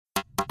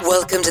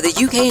Welcome to the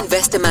UK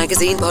Investor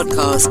Magazine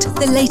podcast,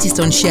 the latest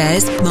on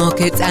shares,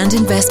 markets and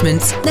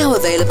investments, now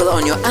available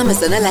on your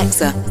Amazon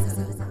Alexa.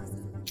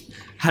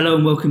 Hello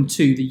and welcome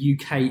to the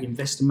UK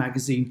Investor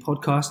Magazine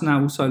podcast, now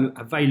also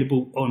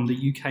available on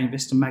the UK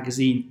Investor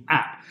Magazine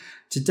app.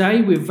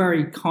 Today we're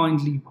very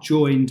kindly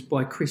joined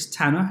by Chris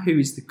Tanner, who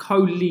is the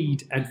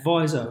co-lead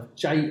advisor of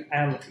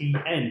JLEN. Thank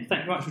you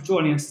very much for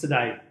joining us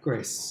today,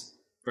 Chris.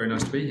 Very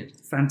nice to be here.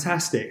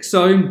 Fantastic.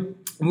 So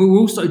we're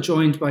also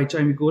joined by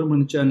Jamie Gordon,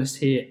 one of the journalists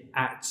here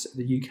at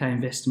the UK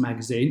Investor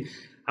Magazine.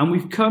 And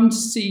we've come to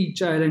see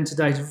JLEN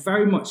today to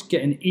very much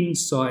get an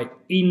insight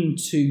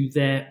into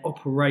their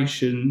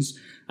operations,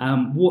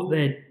 what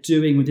they're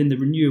doing within the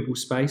renewable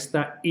space.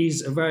 That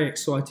is a very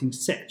exciting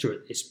sector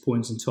at this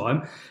point in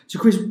time. So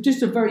Chris,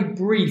 just a very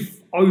brief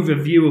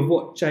overview of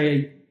what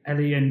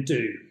JLEN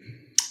do.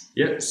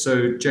 Yeah,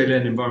 so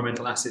JLEN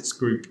Environmental Assets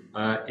Group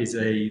is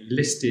a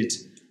listed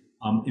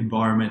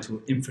environmental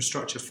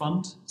infrastructure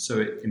fund. So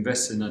it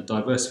invests in a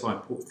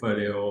diversified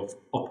portfolio of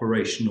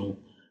operational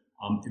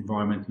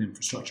environmental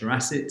infrastructure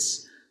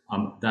assets.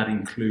 That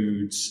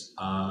includes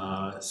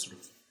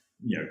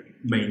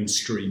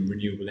mainstream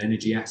renewable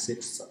energy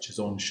assets such as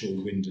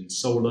onshore wind and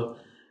solar.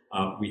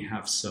 We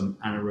have some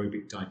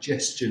anaerobic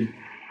digestion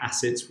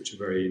assets which are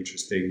very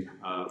interesting.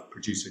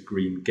 Produce a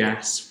green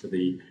gas for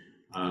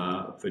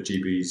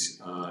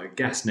GB's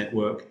gas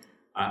network,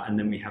 and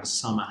then we have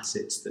some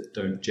assets that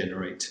don't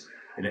generate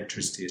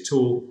electricity at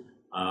all,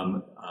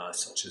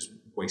 such as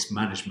waste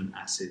management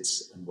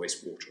assets and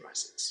wastewater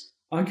assets.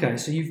 Okay,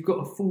 so you've got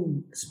a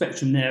full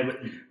spectrum there,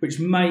 which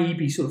may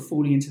be sort of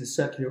falling into the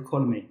circular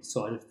economy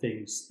side of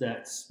things.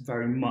 That's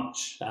very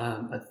much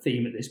a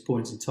theme at this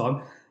point in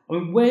time. I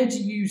mean, where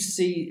do you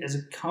see as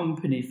a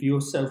company for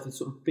yourself the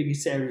sort of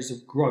biggest areas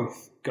of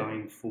growth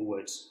going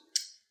forward?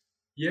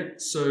 Yeah,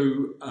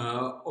 so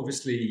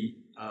obviously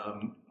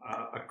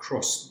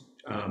across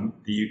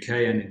the UK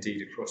and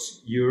indeed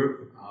across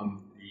Europe,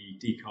 the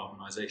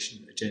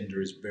decarbonisation agenda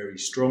is very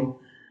strong.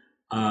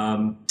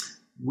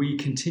 We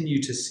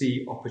continue to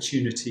see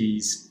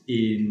opportunities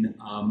in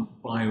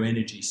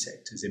bioenergy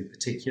sectors in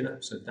particular,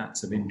 so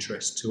that's of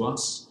interest to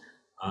us.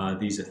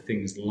 These are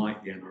things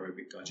like the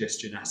anaerobic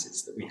digestion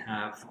assets that we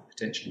have,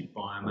 potentially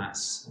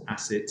biomass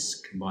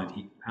assets, combined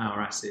heat and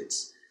power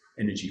assets,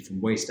 energy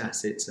from waste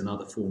assets and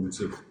other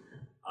forms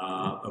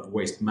of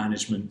waste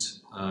management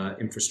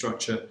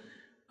infrastructure.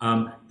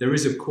 There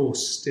is, of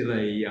course, still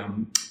a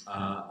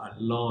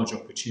large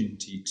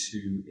opportunity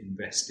to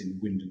invest in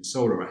wind and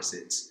solar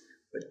assets,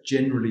 but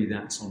generally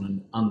that's on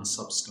an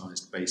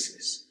unsubsidised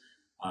basis.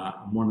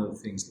 And one of the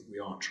things that we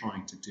are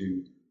trying to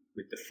do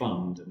with the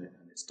fund and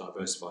its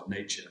diversified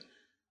nature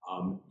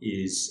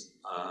is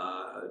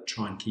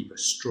try and keep a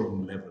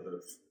strong level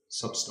of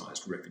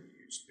subsidised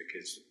revenues,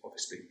 because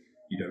obviously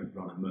you don't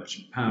run a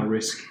merchant power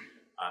risk,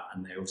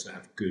 and they also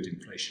have good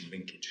inflation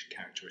linkage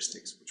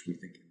characteristics, which we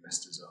think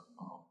investors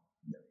are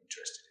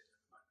interested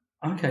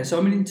in. Okay, so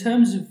I mean, in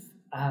terms of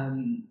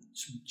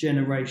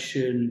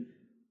generation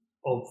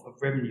of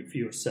revenue for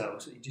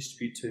yourselves that you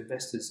distribute to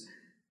investors,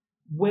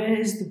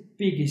 where's the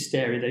biggest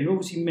area there? You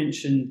obviously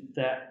mentioned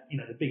that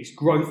the biggest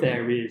growth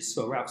areas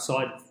are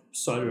outside of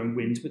solar and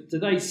wind, but do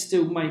they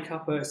still make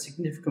up a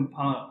significant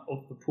part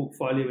of the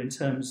portfolio in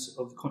terms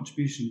of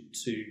contribution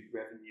to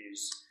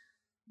revenues?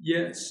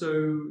 Yeah,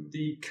 so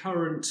the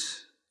current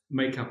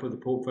makeup of the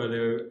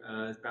portfolio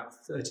is about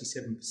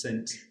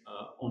 37%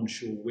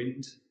 onshore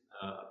wind,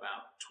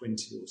 about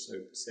 20 or so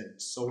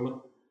percent solar.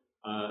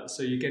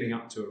 So you're getting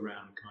up to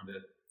around kind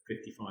of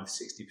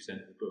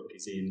 55-60% of the book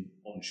is in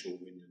onshore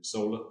wind and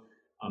solar.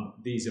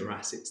 These are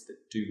assets that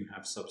do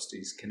have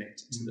subsidies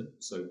connected to them,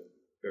 so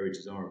very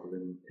desirable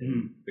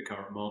in the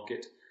current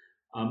market.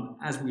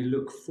 As we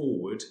look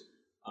forward,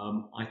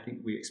 I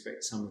think we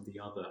expect some of the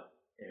other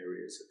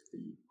areas of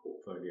the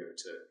portfolio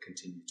to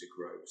continue to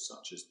grow,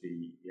 such as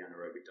the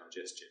anaerobic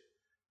digestion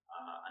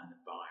and the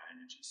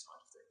bioenergy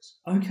side of things.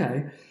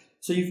 Okay,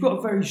 so you've got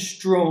a very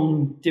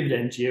strong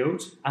dividend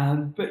yield,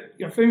 but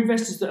for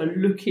investors that are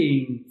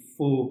looking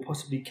for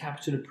possibly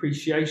capital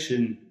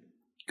appreciation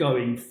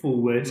going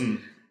forward,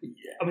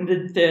 I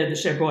mean, the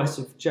share price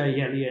of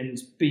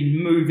JLEN's been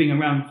moving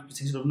around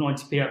sort of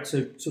 90p up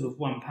to sort of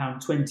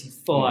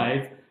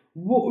 £1.25.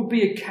 What would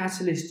be a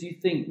catalyst, do you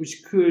think,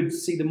 which could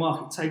see the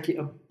market take it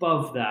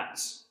above that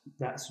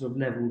sort of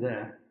level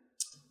there?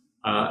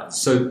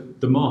 So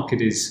the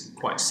market is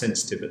quite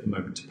sensitive at the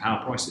moment to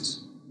power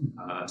prices.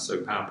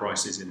 So power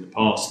prices in the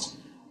past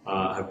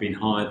have been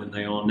higher than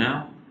they are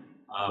now.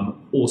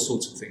 All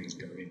sorts of things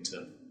go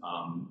into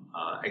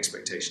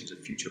expectations of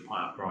future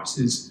power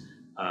prices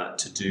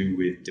to do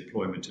with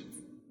deployment of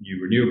new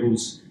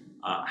renewables,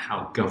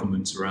 how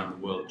governments around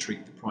the world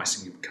treat the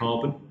pricing of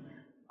carbon,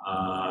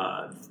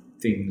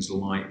 things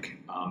like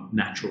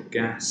natural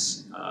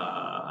gas,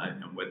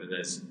 and whether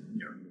there's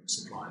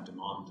supply and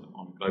demand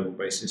on a global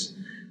basis.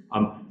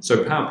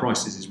 So power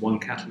prices is one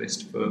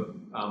catalyst for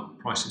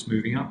prices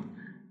moving up.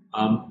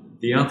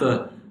 The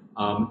other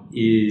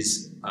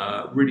is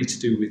really to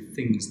do with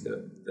things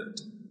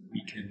that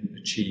we can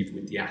achieve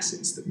with the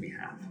assets that we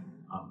have.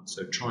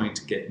 So trying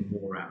to get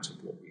more out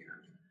of what we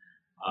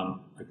have.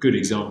 A good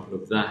example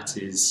of that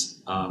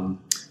is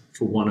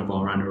for one of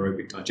our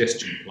anaerobic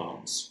digestion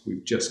plants.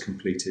 We've just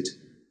completed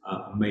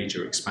a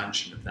major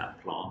expansion of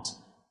that plant.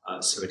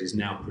 So it is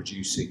now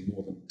producing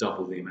more than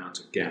double the amount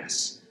of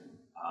gas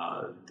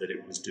that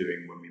it was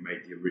doing when we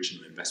made the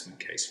original investment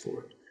case for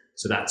it.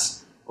 So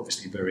that's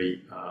obviously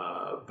very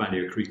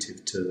value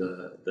accretive to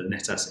the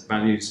net asset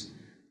values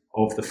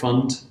of the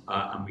fund,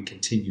 and we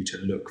continue to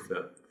look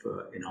for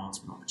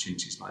enhancement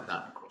opportunities like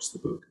that across the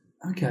book.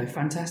 Okay,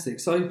 fantastic.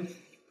 So,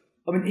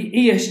 I mean,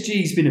 ESG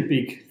has been a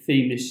big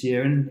theme this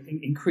year and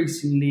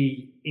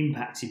increasingly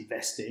impact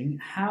investing.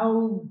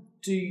 How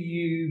do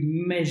you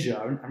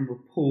measure and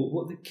report?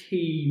 What are the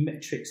key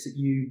metrics that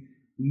you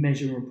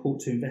measure and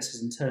report to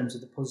investors in terms of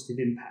the positive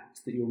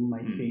impact that you're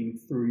making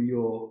through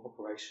your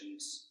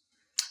operations?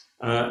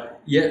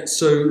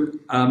 So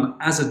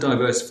as a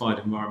diversified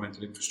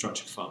environmental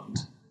infrastructure fund,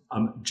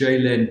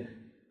 JLEN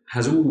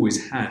has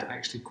always had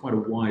actually quite a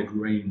wide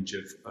range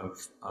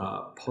of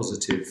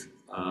positive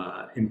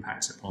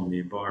impacts upon the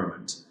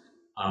environment.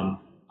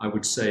 I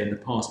would say in the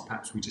past,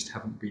 perhaps we just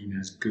haven't been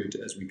as good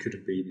as we could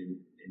have been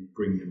in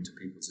bringing them to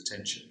people's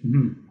attention.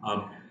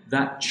 Mm-hmm.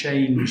 That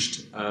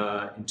changed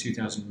in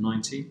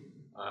 2019.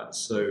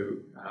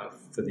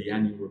 For the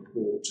annual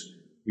report,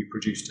 we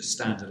produced a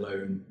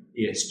standalone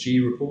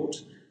ESG report.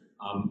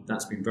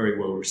 That's been very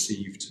well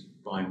received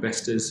by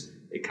investors.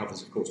 It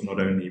covers, of course, not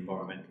only the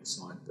environmental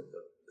side, but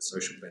the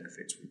social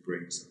benefits we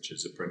bring, such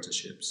as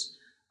apprenticeships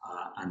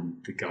and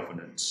the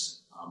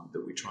governance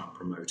that we try and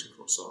promote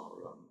across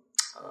our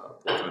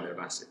portfolio of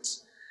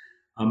assets.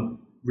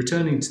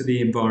 Returning to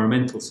the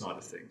environmental side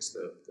of things,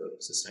 the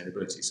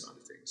sustainability side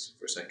of things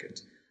for a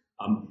second,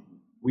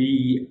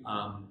 we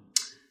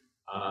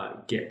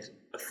get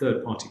a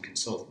third-party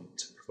consultant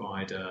to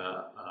provide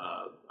a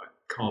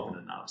carbon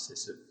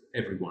analysis of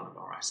every one of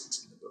our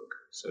assets in the book.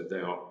 So they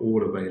are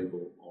all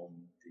available on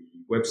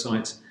the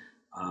website,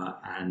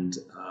 and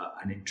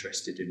an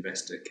interested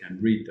investor can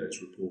read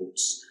those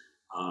reports.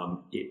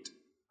 It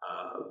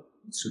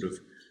sort of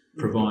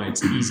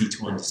provides easy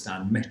to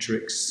understand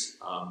metrics.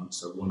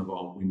 So one of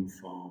our wind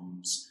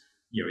farms,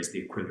 is the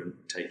equivalent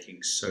of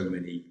taking so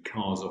many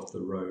cars off the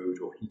road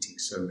or heating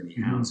so many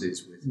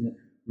houses with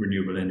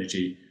renewable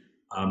energy.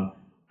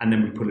 And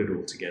then we pull it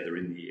all together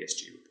in the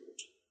ESG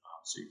report.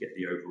 So you get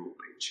the overall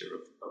picture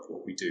of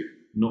what we do,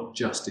 not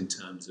just in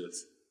terms of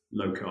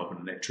low carbon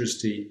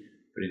electricity,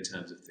 but in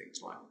terms of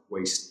things like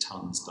waste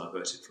tonnes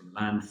diverted from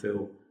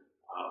landfill,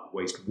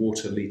 waste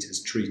water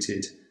litres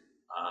treated,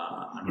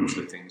 and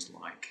also things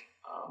like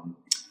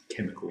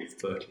chemical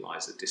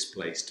fertiliser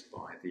displaced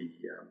by the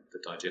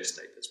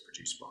digestate that's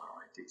produced by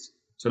our IDs.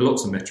 So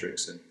lots of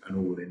metrics and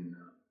all in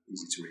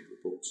easy to read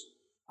reports.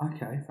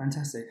 Okay,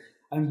 fantastic.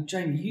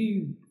 Jamie,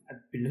 you have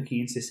been looking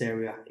into this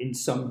area in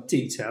some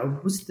detail.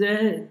 Was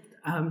there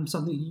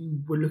something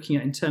you were looking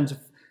at in terms of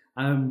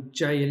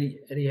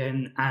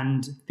JLEN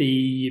and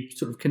the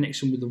sort of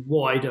connection with the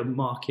wider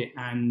market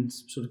and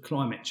sort of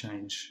climate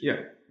change?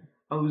 Yeah,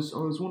 I was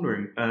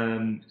wondering,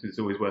 because it's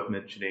always worth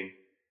mentioning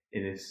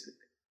in this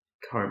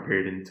current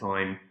period in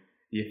time,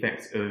 the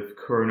effects of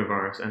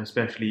coronavirus and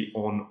especially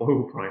on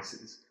oil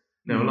prices.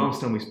 Now,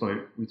 last time we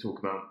spoke, we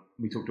talked about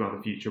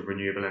the future of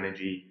renewable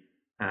energy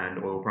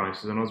and oil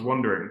prices, and I was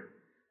wondering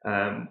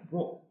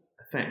what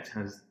effect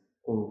has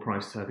oil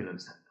price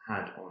turbulence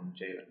had on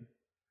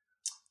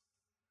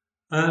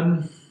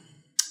JLEN?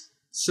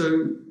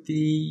 So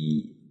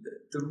the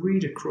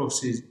read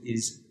across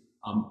is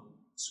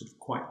sort of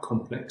quite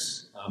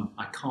complex.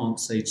 I can't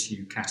say to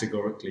you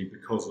categorically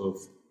because of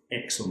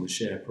X on the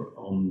share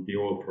on the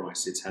oil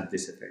price, it's had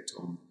this effect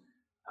on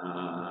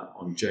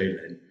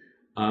JLEN.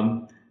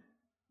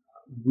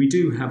 We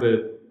do have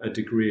a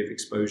degree of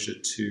exposure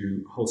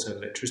to wholesale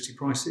electricity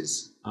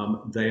prices.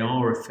 They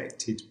are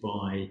affected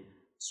by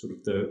sort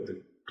of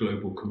the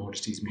global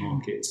commodities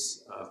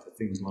markets for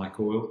things like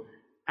oil.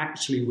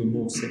 Actually, we're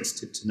more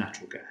sensitive to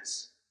natural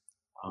gas.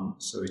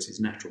 So it is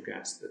natural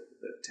gas that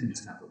tends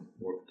to have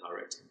more of a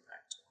direct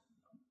impact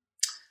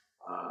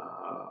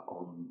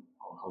on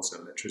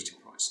wholesale electricity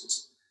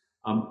prices.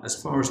 As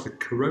far as the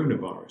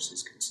coronavirus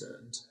is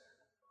concerned,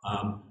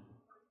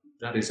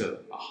 that is a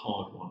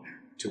hard one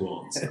to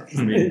answer.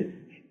 I mean,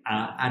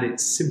 at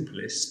its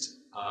simplest,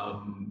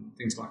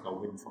 things like our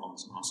wind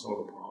farms and our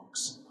solar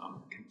parks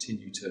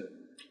continue to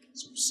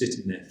sort of sit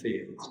in their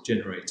fields,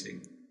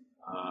 generating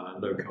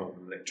low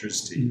carbon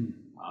electricity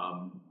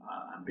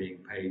and being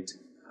paid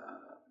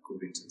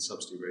according to the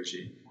subsidy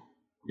regime.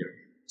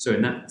 So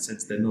in that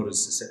sense, they're not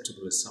as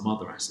susceptible as some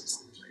other assets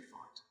that you may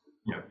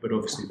find. But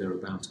obviously there are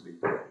bound to be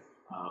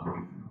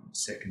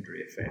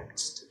secondary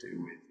effects to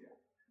do with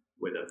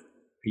whether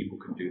people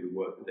can do the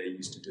work that they're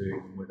used to doing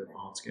and whether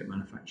parts get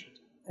manufactured.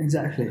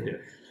 Exactly.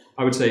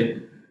 I would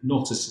say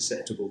not as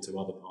susceptible to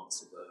other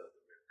parts of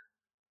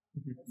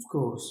the Of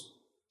course.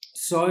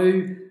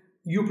 So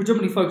you're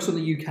predominantly focused on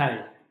the UK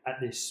at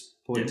this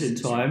point in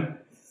time.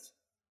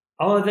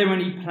 Are there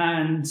any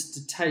plans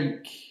to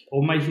take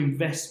or make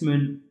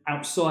investment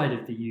outside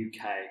of the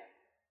UK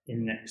in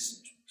the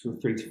next sort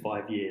of 3 to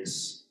 5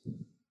 years?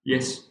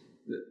 Yes,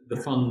 the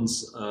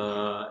fund's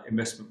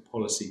investment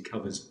policy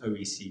covers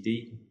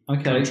OECD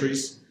Okay.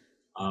 countries.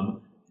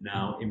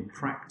 Now, in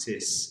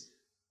practice,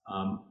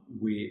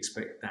 we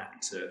expect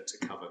that to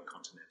cover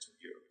continental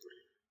Europe.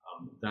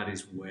 Really. That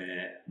is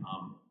where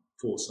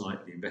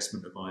Foresight, the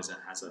investment advisor,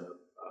 has a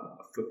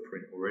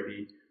footprint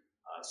already,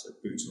 so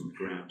boots on the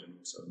ground and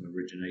also an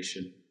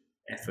origination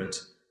effort.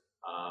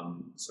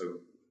 So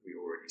we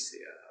already see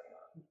a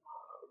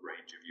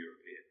range of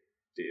European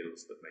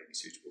deals that may be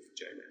suitable for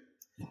JLEN.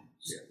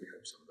 Yeah, we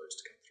hope some of those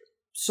to come through.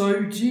 So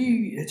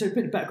a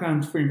bit of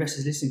background for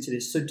investors listening to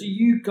this. So do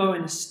you go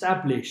and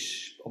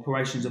establish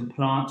operations and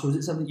plants, or is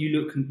it something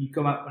you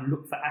go out and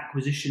look for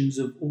acquisitions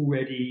of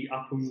already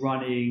up and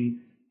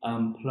running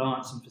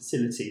plants and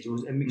facilities, or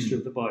is it a mixture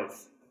of the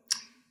both?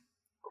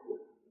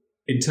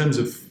 In terms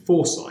of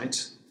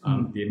Foresight,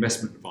 the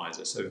investment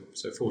advisor, so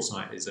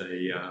Foresight is a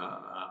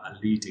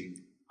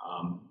leading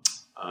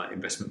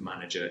investment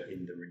manager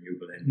in the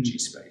renewable energy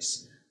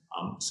space.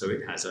 So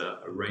it has a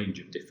range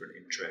of different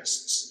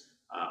interests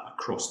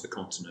across the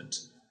continent.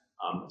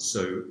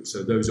 So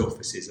those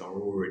offices are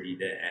already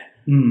there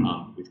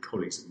with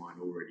colleagues of mine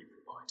already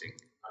providing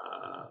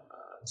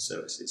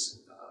services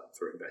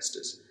for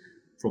investors.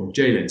 From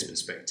JLEN's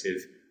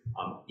perspective,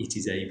 it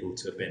is able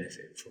to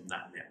benefit from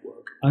that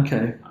network.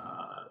 Okay.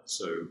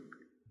 So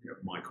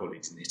my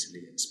colleagues in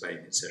Italy and Spain,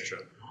 etc.,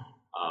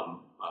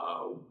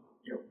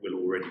 will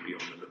already be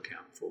on the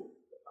lookout for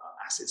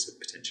assets of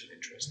potential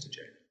interest to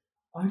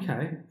JLEN.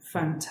 Okay,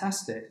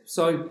 fantastic.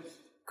 So,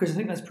 Chris, I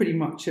think that's pretty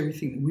much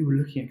everything that we were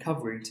looking at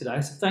covering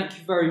today. So thank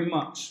you very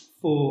much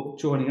for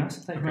joining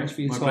us. Thank you very much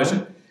for your time.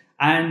 Pleasure.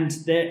 And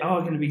there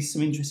are going to be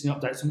some interesting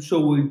updates. I'm sure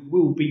we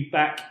will be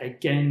back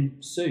again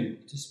soon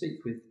to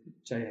speak with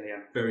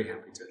JLEN. Very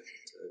happy to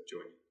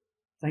join you.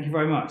 Thank you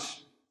very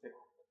much.